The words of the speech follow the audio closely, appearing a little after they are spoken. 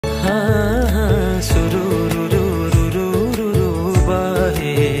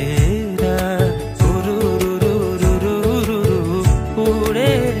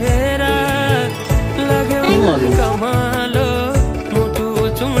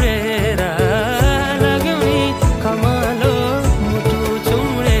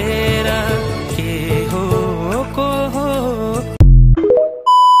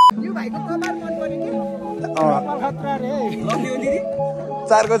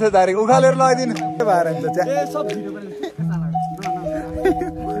भएको छ दारी उखालेर लगाइदिनु भएर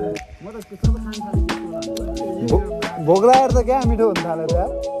भोक लागेर त क्या मिठो हुन थाल्यो त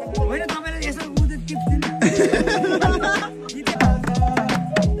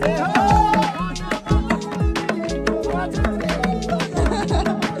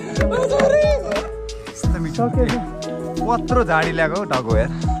कत्रो झाडी ल्याएको ढको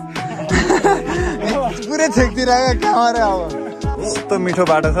यार पुरै छेकतिर क्यामेरा अब यस्तो मिठो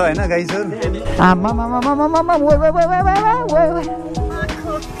बाटो छ होइन गाइसहरू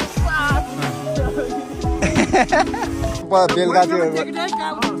बेलुका थियो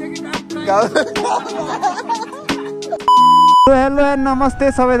हेलो एन्ड नमस्ते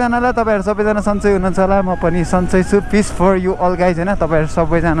सबैजनालाई तपाईँहरू सबैजना सन्चै हुनुहुन्छ होला म पनि सन्चै छु piece for you all guys होइन तपाईँहरू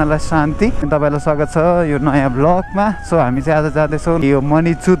सबैजनालाई शान्ति तपाईँलाई स्वागत छ यो नयाँ ब्लगमा सो हामी चाहिँ आज जाँदैछौँ यो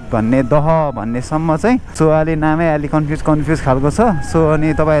मणिचुद भन्ने दह भन्नेसम्म चाहिँ सो अलि नामै अलि कन्फ्युज खालको छ सो अनि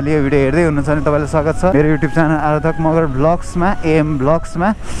तपाईँहरूले यो भिडियो हेर्दै हुनुहुन्छ भने तपाईँलाई स्वागत छ मेरो युट्युब च्यानल आराधक मगर ब्लग्समा एम ब्लग्समा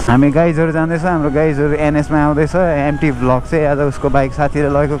हामी गाइजहरू जाँदैछौँ हाम्रो गाइजहरू एनएसमा आउँदैछ एमटी ब्लग चाहिँ आज उसको बाइक साथीले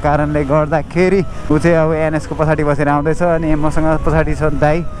लगेको कारणले गर्दाखेरि ऊ चाहिँ अब एनएसको पछाडि बसेर आउँदैछ अनि मसँग पछाडि छ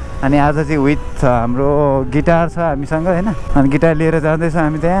दाई अनि आज चाहिँ विथ हाम्रो गिटार छ हामीसँग होइन अनि गिटार लिएर जाँदैछ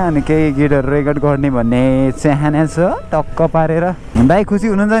हामी त्यहाँ अनि केही गीतहरू रेकर्ड गर्ने भन्ने चाहना छ टक्क पारेर दाई खुसी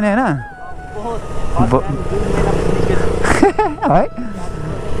हुनुहुन्छ नि होइन है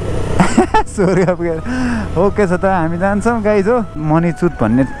सोरी ओके छ त हामी जान्छौँ गाइज हो मणिचुद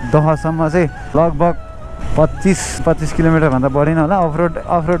भन्ने दहसम्म चाहिँ लगभग 25 किलोमिटरभन्दा बढी नै होला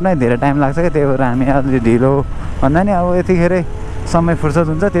अफरोड नै धेरै टाइम लाग्छ क्या त्यही भएर हामी अलि ढिलो भन्दा नि अब यतिखेरै समय फुर्सद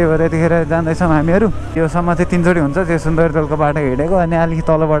हुन्छ त्यही भएर यतिखेर जाँदैछौँ हामीहरू योसम्म चाहिँ 3 चोटि हुन्छ त्यो सुन्दरतलको बाटो हिँडेको अनि अलिक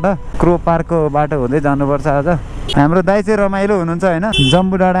तलबाट क्रो पार्कको बाटो हुँदै जानुपर्छ आज हाम्रो दाइ चाहिँ रमाइलो हुनुहुन्छ होइन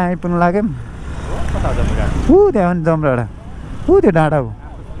जम्बु डाँडा आइपुग्नु लाग्यौँ ऊ त्यहाँ पनि जम्बु डाँडा ऊ त्यो डाँडा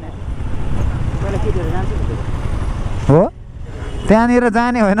हो त्यहाँनिर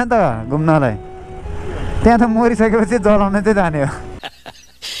जाने होइन त घुम्नलाई त्यहाँ त मरिसकेपछि जलाउन चाहिँ जाने हो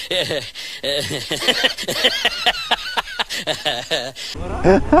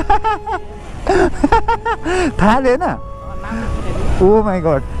थाहा थिएन ओ माई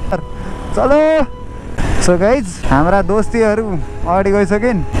गड चलो सो गाइज हाम्रा दोस्तीहरू अगाडि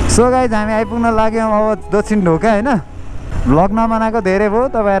गइसक्यौँ सो गाइज हामी आइपुग्न लाग्यौँ अब दक्षिण ढोका होइन भ्लग नबनाएको धेरै भयो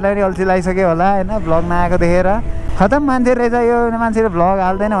तपाईँहरूलाई पनि अल्छी लागिसक्यो होला होइन भ्लग नआएको देखेर खतम मान्छे रहेछ यो मान्छेले भ्लग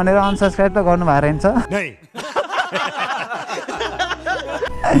हाल्दैन भनेर अनसब्सक्राइब त गर्नु भएको रहेछ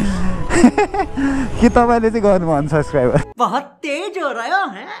कि तपाईँले चाहिँ गर्नुभयो अनसब्सक्राइबर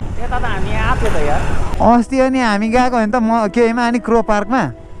अस्ति अनि हामी गएको होइन त म केहीमा अनि क्रो पार्कमा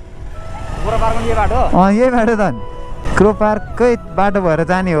यही बाटो त क्रो पार्ककै बाटो भएर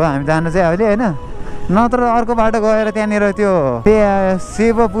जाने हो हामी जानु चाहिँ अहिले होइन नत्र अर्को बाटो गएर त्यहाँनिर त्यो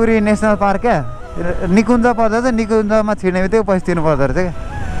शिवपुरी नेसनल पार्क क्या निकुञ्ज पर्दो चाहिँ निकुञ्जमा छिर्ने बित्तिकै पैसा तिर्नु पर्दो रहेछ क्या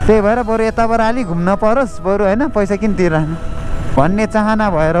त्यही भएर बरु यताबाट अलिक घुम्न परोस् बरु होइन पैसा किन तिर्नु भन्ने चाहना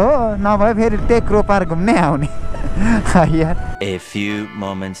भएर हो नभए फेरि त्यही क्रो पार्क घुम्नै आउने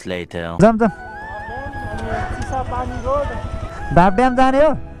जाम धाप ड्याम जाने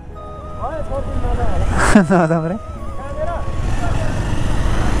हो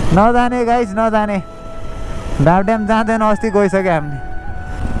नजाने गाइस नजाने धाप ड्याम जाँदैन अस्ति गइसक्यो हामीले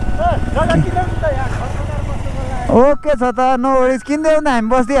ओके छ त नो वरिज किन्दै हो नि हामी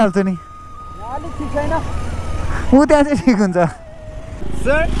बसिदिइहाल्छौँ नि ऊ त्यहाँ चाहिँ ठिक हुन्छ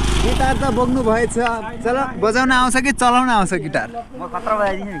सर गिटार त बोक्नु भएछ चल बजाउन आउँछ कि चलाउन आउँछ गिटार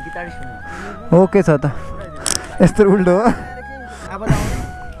ओके छ त यस्तो उल्टो हो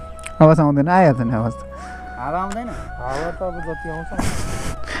आवाज आउँदैन आइहाल्छ नि आवाज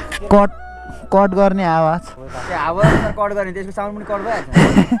कट गर्ने आवाज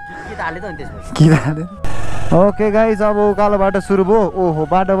ओके गाइस अब उकालो बाटो सुरु भयो ओहो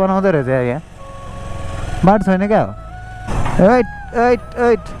बाटो बनाउँदै रहेछ यहाँ बाटो छैन क्या हो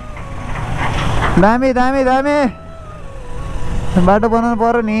दामी बाटो बनाउनु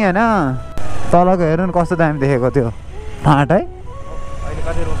पर्यो नि होइन तलको हेर्नु नि कस्तो दामी देखेको त्यो फाँट है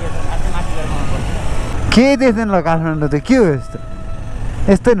के देख्दैन ल काठमाडौँ त के हो यस्तो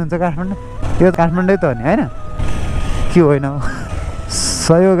यस्तै हुन्छ काठमाडौँ त्यो काठमाडौँ त हो नि होइन के होइन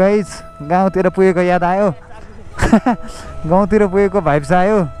सही हो गाइज गाउँतिर पुगेको याद आयो गाउँतिर पुगेको भाइब्स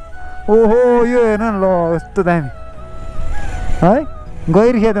आयो ओहो यो हेर्नु न ल यस्तो दामी है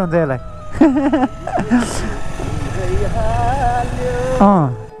गइरहेको हुन्छ यसलाई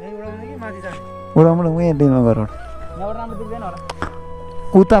उडाउनु उहाँ डिलमा गरौँ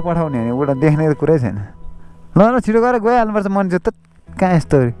उता पठाउने हो नि उता देख्ने कुरै छैन ल छिटो गरेर गइहाल्नुपर्छ मनिचुद त कहाँ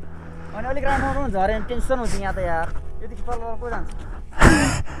यस्तो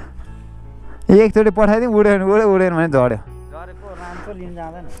एकचोटि पठाइदिउँ उडेन भने झऱ्यो झरेको राम्रोसँग लिन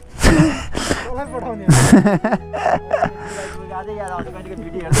जाँदैन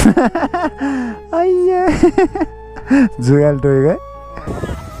जुगाल टोकेको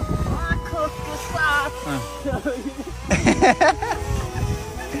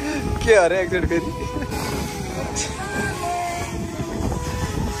के अरे एकचोटि फेरि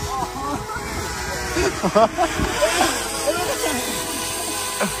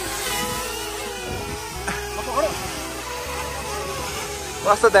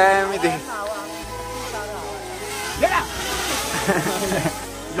कस्तो दामी देखेँ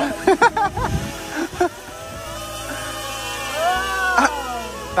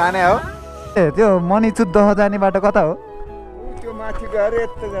ताने हो ए त्यो मणिचुद दह जाने बाटो कता हो त्यो माथि गएर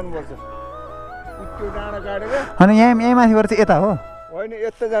यता जानुपर्छ त्यो डाँडा काटेर अनि यहीँ माथिबाट चाहिँ यता हो होइन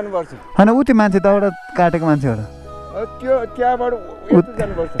यता जानुपर्छ होइन ऊ त्यो मान्छे तबाट काटेको मान्छेबाट त्यो त्यहाँबाट यता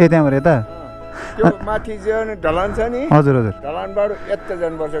जानुपर्छ ए त्यहाँबाट यता त्यो माथि जुन ढलान छ नि हजुर हजुर ढलानबाट यता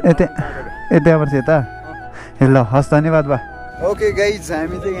जानुपर्छ त्यहाँबाट यता ए ल हस् धन्यवाद बा ओके गाइज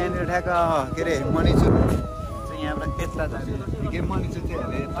हामी चाहिँ यहाँनिर ठ्याक्क के अरे मणिचुद चाहिँ यहाँबाट यता जाने के मणिचुद चाहिँ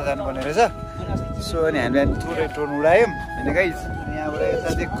हामीले यता जानुपर्ने रहेछ सो अनि हामीले थोरै टोन उडायौँ होइन गाइज यहाँबाट यता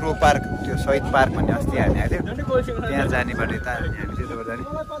चाहिँ क्रो पार्क त्यो शहीद पार्क भन्ने अस्ति हामी आएको थियौँ त्यहाँ जाने बाटो यता हामी चाहिँ यताबाट जाने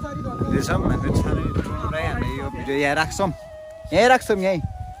रहेछौँ हामीले साह्रै टोन उडायो हामीले यो भिडियो यहाँ राख्छौँ यहीँ राख्छौँ यहीँ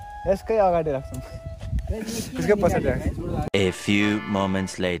यसकै अगाडि राख्छौँ यसकै पछाडि राख्छौँ A few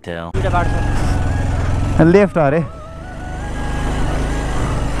moments later. Left अरे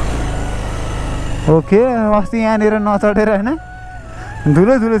ओके अस्ति यहाँनिर नचढेर होइन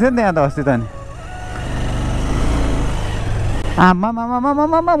धुलो धुलो थियो नि त्यहाँ त अस्ति त नि आमा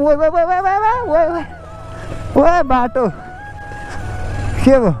बाटो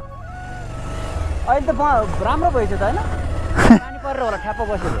के भयो अहिले त राम्रो भएछ त होइन पानी परेर होला ठ्याप्प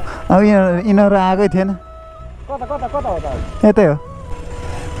बस्यो अब यिनीहरू आएकै थिएन कता कता कता हो त यतै हो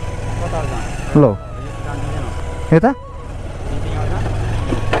लो यता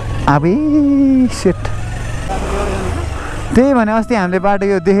अबे सेट त्यही भने अस्ति हामीले बाटो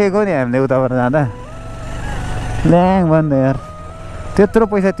यो देखेको नि हामीले उताबाट जाँदा ल्याङ बन्द यार त्यत्रो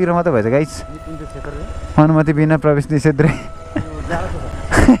पैसा तिर मात्रै भएछ गाइस अनुमति बिना प्रवेश निषेध रे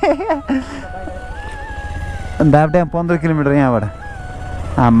दाबड्याम 15 किलोमिटर यहाँबाट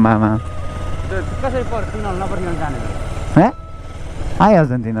आम्मामा कसरी पर्छ तिनीहरू नपर्ने जाने हे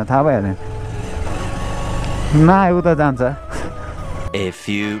आइहाल्छ नि तिनीहरू थाहा भइहाल्छ नआयो उता जान्छ A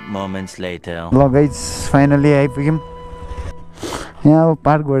few moments later. ल गाइज फाइनली आइपुग्यौँ यहाँ अब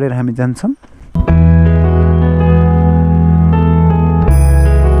पार्क गएर हामी जान्छौँ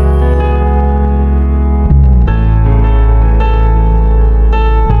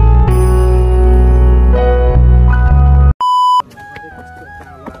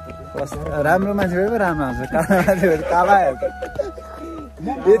राम्रो मान्छे भए पो राम्रो आउँछ कालो मान्छे भए कालो आइहाल्छ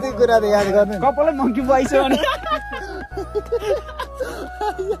यति कुरा त याद गर्नु कपालै मङ्की पाइसो भने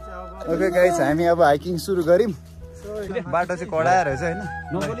ओके गाइस हामी अब हाइकिङ सुरु गऱ्यौँ बाटो चाहिँ कडा रहेछ होइन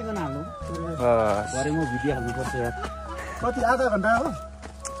नबोलिकन हाल्नु भरे म भिडियो हाल्नुपर्छ यार कति आधा घन्टा हो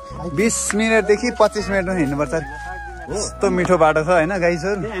 20 मिनटदेखि 25 मिनटमा हिँड्नुपर्छ यस्तो मिठो बाटो छ होइन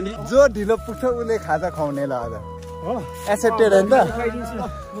गाइसहरू जो ढिलो पुग्छ उसले खाजा खुवाउने ल आज एक्सेप्टेड होइन त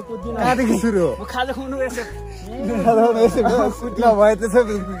कहाँदेखि सुरु हो खाजा खुवाउनु भए त्यसो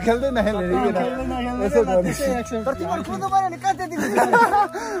खेल्दै नखेल्ने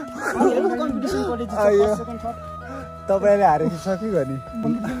तपाईँले हारेको सक्यो नि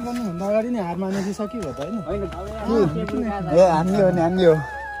अगाडि नै हार मानेपछि सक्यो त होइन ए हान्ने हो नि हान्ने हो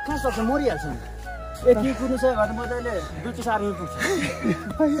कहाँ सक्छ मरिहाल्छ यति कुद्नु छ भने मजाले दुई सार्नु पुग्छ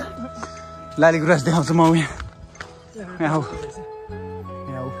लाली गुराँस देखाउँछु म यहाँ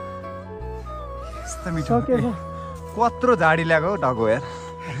यस्तो मिठो कत्रो झाडी ल्याएको हौ ढको यार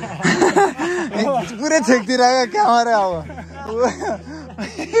पुरै छेकतिर आयो क्यामेरा अब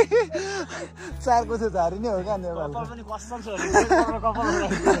चारको चाहिँ झाडी नै हो क्या नेपाल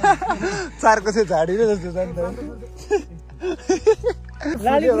चारको चाहिँ झाडी नै जस्तो छ नि त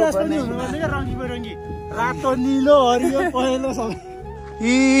रातो निलो हरियो पहेँलो सब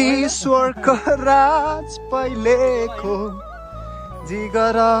ईश्वरको राज पहिलेको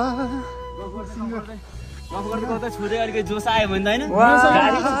जिगर छुँदै अलिकति जोस आयो भने त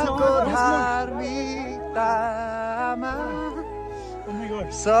धार्मिकतामा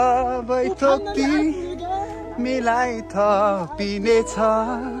सबै थोक्ती मिलाई थपिनेछ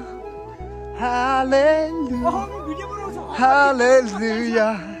हालेलुया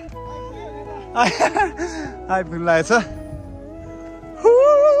आइपुग्लाएछ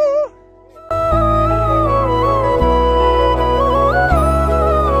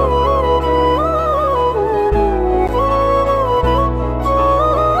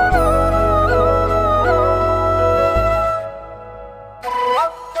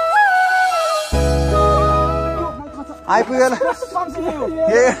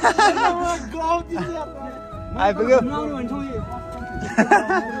आइपुग्यो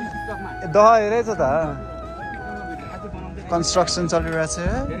दह हेरेछ त कन्स्ट्रक्सन चलिरहेछ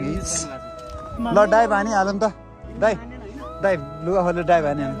ल डाइभ हानिहालौँ त दाइ लुगा खोलेर डाइभ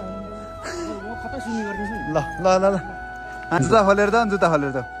हानिहाल्नु ल ल ल ल जुत्ता खोलेर त जुत्ता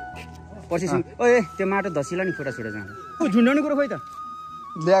खोलेर त पछि ओए त्यो माटो धसिला नि फुटा छुटा जान्छ झुन्डाउने कुरो खोइ त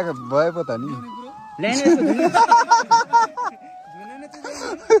ल्याएको भए पो त नि ल्याउने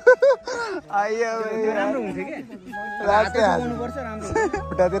राम्रो हुन्थ्यो के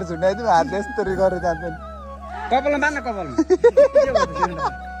खुट्टातिर झुन्डाइदिउँ हातले यस्तो गरेर जान्छ नि कपालमा बाँध्न कपालमा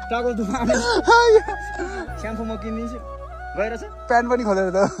टाकल दुखाउने स्याम्पू म किनिदिन्छु गएर छ प्यान्ट पनि खोलेर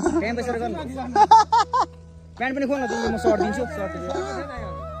त प्यान्ट त्यसरी गर्नु प्यान्ट पनि खोल्न म सर्ट दिन्छु सर्ट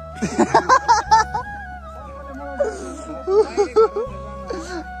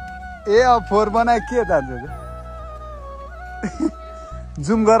ए अब 4 बनाए के जान्छ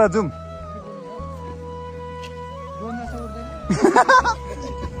जुम गर जुम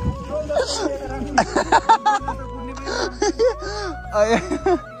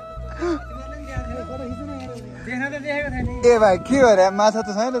ए भाइ के हो रे माछा त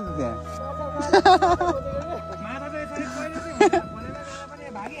छैन त त्यहाँ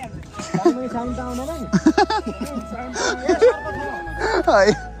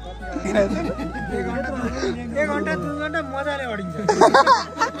मजाले अडिन्छ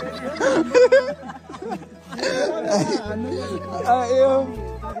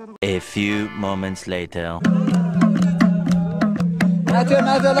A few moments later. नाचो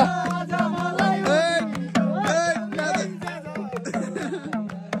नाचो ल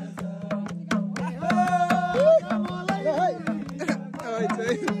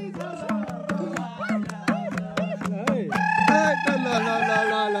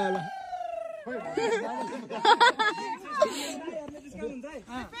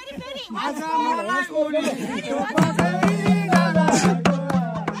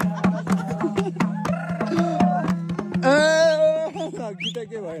गीता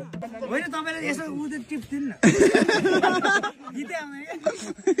के भयो होइन तपाईले यसो उदे टिप्स दिनु न गीतै आउने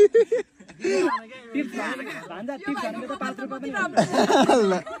टिप्स भान्जा टिप्स हानेको त 5 रुपैयाँ पनि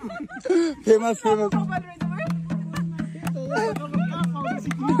फेमस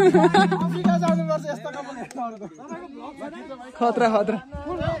अफ्रिका जानुपर्छ यस्तो कपडा खतरा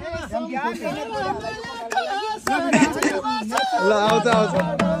ल आउँछ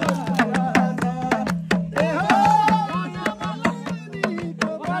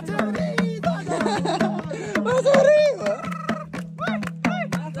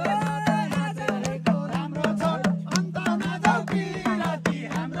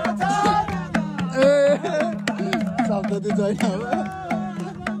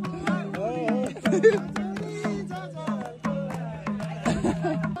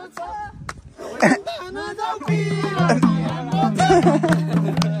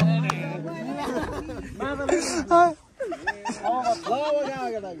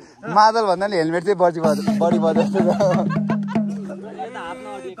मादल भन्नाले हेलमेट चाहिँ बढी बजाउँछ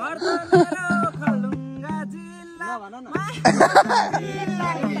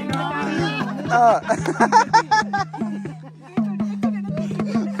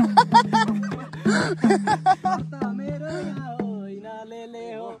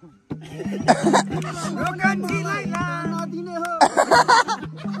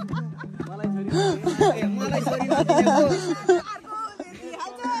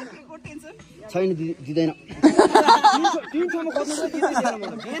छैन दिदैन तीनसम्म खोज्नु चाहिँ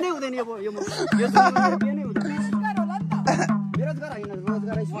दिँदैन हुँदैन यो बेरोजगार होइन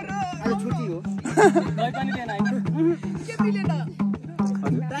रोजगारै छ आज छुट्टी हो गइ पनि दिएन हैन के मिलेन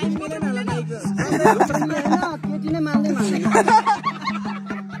टाइम मिलेन होला दाइको हैन केटी नै मान्दैन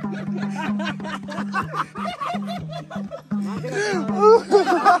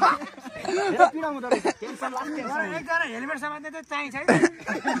हेलमेट समात्ने त चाहिन्छ है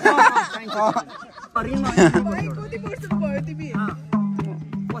कति वर्ष भयो तिमी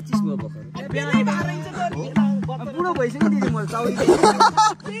 25 भयो बुढो भइसक्यो दिदी म चौरी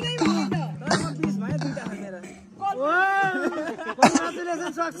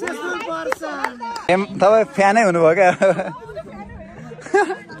तपाईँ फ्यानै हुनुभयो क्या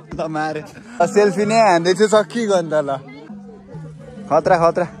ल मारे सेल्फी नै हान्दैछु सक्की गयो त ल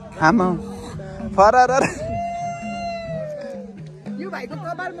खतरा आमा फरार यो भाइको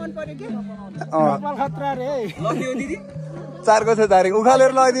कपाल मन पर्यो के कपाल खतरा रे लग्यो दिदी चारको छ तारिक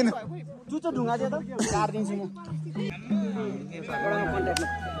उखालेर लगाइदिनु चुचो ढुङ्गा दे त 4 दिन्छु म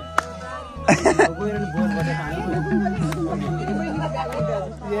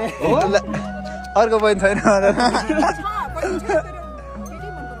अर्को पनि छैन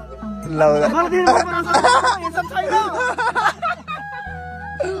ल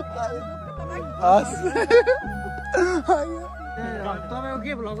तपाईको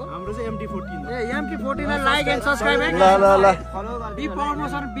के भ्लग हो हाम्रो चाहिँ MT14 ए MT14 लाई लाइक एन्ड सब्स्क्राइब है ल बी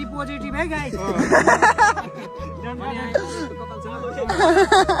प्रमोसन बी पोजिटिभ है गाइस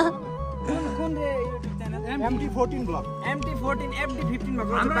कुन रे YouTube channel MT14 vlog MT14 MT15 मा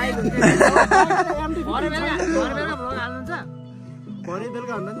हाम्रो बाइक हुन्छ भरे बेला भ्लग हाल्नुहुन्छ भरे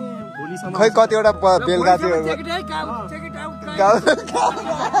बेलुका भन्दा नि भोलिसम्म खै कतिवटा बेलुका थियो चेक इट आउट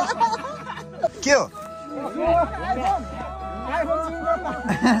के हो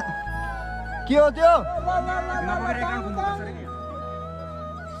के हो त्यो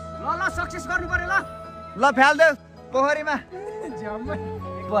ल सक्सेस गर्नु पर्यो ल फ्याल्दे पोखरीमा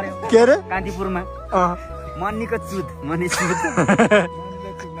पर्यो के अरे कान्तिपुरमा मन्नीको चुद मनिचुद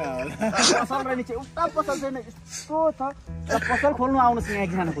पसल रहेछ उता पसल छैन यस्तो छ पसल खोल्नु आउनुस् यहाँ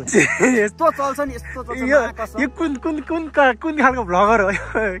एकजना कोही यस्तो चल्छ नि यस्तो चल्छ यो कुन खालको भ्लगर हो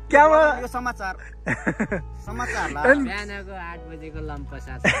क्यामा यो समाचार ला बिहानको 8 बजेको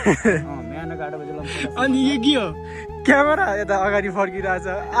लम्पसा बिहानको 8 बजे लम्पसा अनि यो के हो क्यामेरा यता अगाडि फर्किरहेछ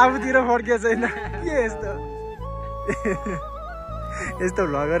आफूतिर फर्किएको छैन के यस्तो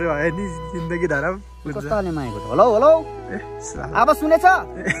भ्लगर भयो नि जिन्दगी धराम कताले मागेको हेलो आवाज सुनेछ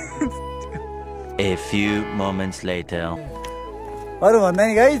A few moments later. अरु भन्दा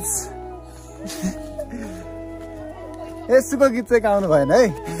नि गाइज यसको गीत चाहिँ गाउनु भएन है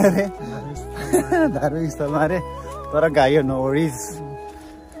धार्मिक स्थलमा अरे तर गायो नो वरिज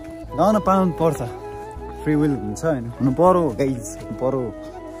गाउन पाउनु पर्छ फ्री विल हुन्छ होइन हुनु पर्यो गाइज हुनु पर्यो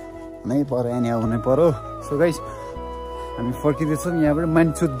नै पर्यो यहाँ हुनै पर्यो सो गाइज हामी फर्किँदैछौँ यहाँबाट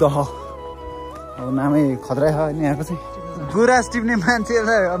मनिचुद दह अब नामै खतरा छ होइन यहाँको चाहिँ गुराँस टिप्ने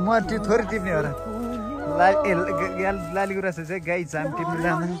मान्छेलाई म थोरै टिप्ने हो र लाली गुराँस चाहिँ गाई झाम टिप्नु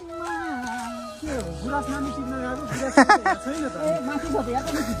जाँदैन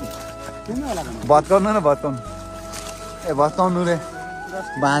भत्काउनु न भत्काउनु ए भत्काउनु रे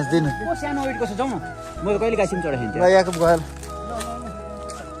भाँच्दिनु सानो वेटको छ जाउँ न म त कहिले गाइसिम चढाइन्छ ल यहाँको गएर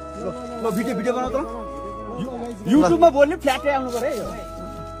ल भिडियो बनाउ त युट्युबमा बोल्ने फ्ल्याटै आउनु पर्यो है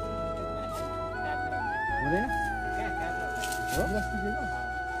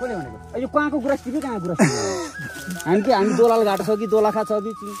कसले भनेको यो कहाँको गुराँस टिप्यो कहाँ गुराँस हामी दोलाल घाटो छ कि दोलाखा छ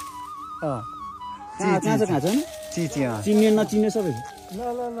कि कहाँ छ नि चिन्ने नचिन्ने सबै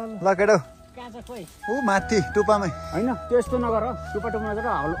ल केटो ऊ माथि टुप्पामै होइन त्यो यस्तो नगर टुप्पा नगर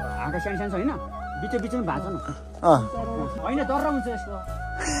हाँगा सानो सानो छ होइन बिचमा भाँच्छ न होइन डर हुन्छ यस्तो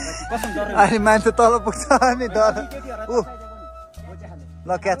अनि मान्छे तल पुग्छ अनि डर ऊ ल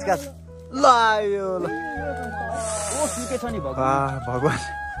क्याच ल आयो ल सुके छ नि भगवान्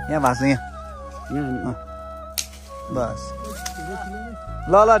यहाँ भाँच्नु यहाँ बस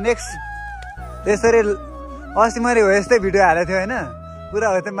ल नेक्स्ट यसरी अस्ति मैले हो यस्तै भिडियो हालेको थियो होइन पुरा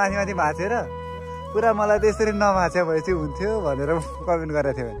हो त्यो माथि भाँचेर पुरा मलाई त्यसरी नभाँचे भए चाहिँ हुन्थ्यो भनेर कमेन्ट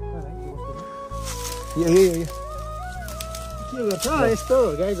गरेको थियो के गर्छ यस्तो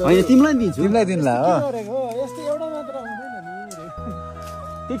तिमीलाई दिन्छु दिन्ला हो यस्तो एउटा मात्र हुँदैन नि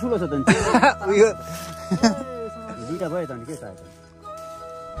त्यही ठुलो छ त उयो दुईटा भयो त नि के चाहियो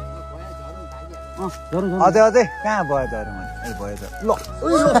अझै कहाँ भयो झरे मैले ए भयो त ल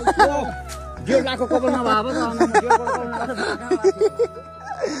गेट लाको कपाल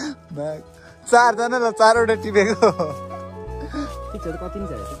नभए चारजना ल चारवटा टिपेको कति नि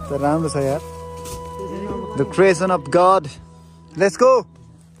चाहियो त राम्रो छ यार the creation of God let's go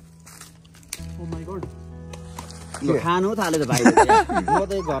oh my God यो खानु थाले त भाइ म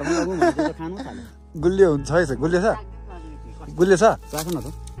त घरमा लगौँ भने त खानु थाले गुलियो हुन्छ है गुलियो छ चाख न त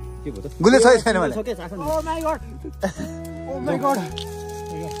के भयो त गुलियो छैन भने सके चाख न ओ माय गॉड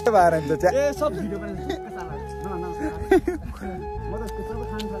बाह्र त ए सब भिडियो पनि म त सबै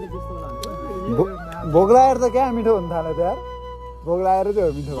खानु थाले जस्तो होला भोग लगाएर त क्या मिठो हुन थाल्यो त यार भोग लगाएर चाहिँ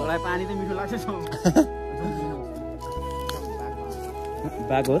हो मिठो मलाई पानी त मिठो लाग्छ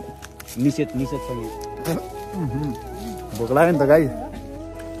बाग हो निषेध छ नि भोग लाग्यो नि त गाई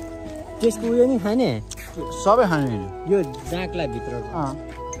त्यसको उयो नि खाने सबै खाने यो जाँक्ला भित्र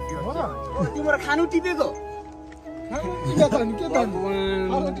तिम्रो खानु टिपेको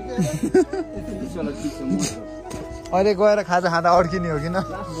अहिले गएर खाजा खाँदा अड्किने हो किन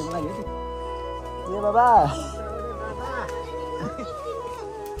ए बाबा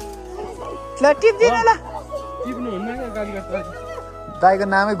टिप्दिन ल टिप्नु हुन्न क्या गाली गर्छ दाइको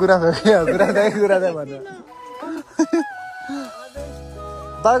नामै गुराँस हो क्या गुराँस भन्नु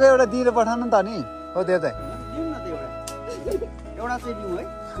दाइको एउटा दिएर पठाउनु नि त नि हो त्यो चाहिँ एउटा चाहिँ दिउँ है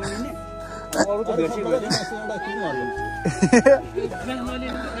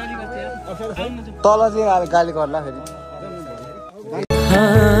तल चाहिँ गाली गर्ला फेरि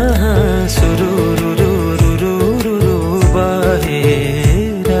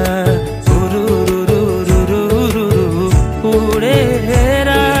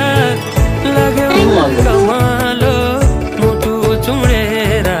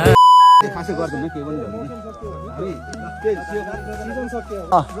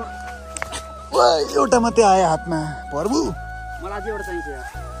एउटा मात्रै आयो हातमा प्रभु मलाई चाहिँ एउटा चाहिन्छ यार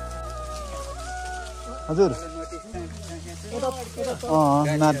हजुर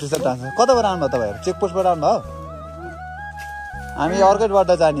नाट्छ कताबाट आउनु भयो तपाईँहरू चेकपोस्टबाट आउनु भयो हामी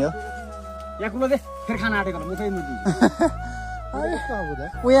अर्कैबाट जाने हो फेरि खाना आँटेको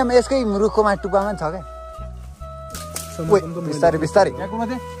उयामा यसकै रुखको टुप्पामा छ क्या बिस्तारै बिस्तारै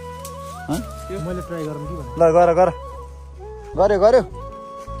मैले ट्राई गरौँ कि ल गर गर गऱ्यो गऱ्यो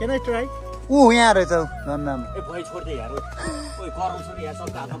कैन आई ट्राई ऊ यहाँ रहेछ हौ धन्दाम ए भइ छोड्दै यार ओइ कराउँछ नि यार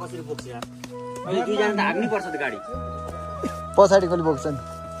सबको हातमा कसरी बोक्छ यार अहिले दुई जना त हाक्नै पर्छ त गाडी पछाडि कसले बोक्छ नि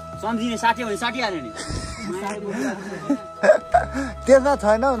सम्झिने 60 भने 60 हाल्यो नि त्यसमा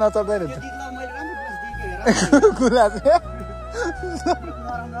छैन हौ नचल्दैन कुरा चाहिँ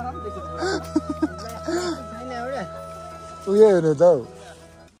उयो हेर्नु त हौ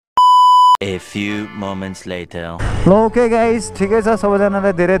A few moments later. ल ओके गाइस ठिकै छ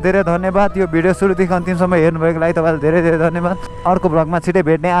सबैजनालाई धेरै धेरै धन्यवाद यो भिडियो सुरुदेखि अन्तिमसम्म हेर्नुभएको लागि तपाईँलाई धेरै धेरै धन्यवाद अर्को भ्लगमा छिटै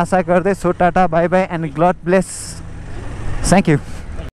भेट्ने आशा गर्दै so tata bye by and God bless thank you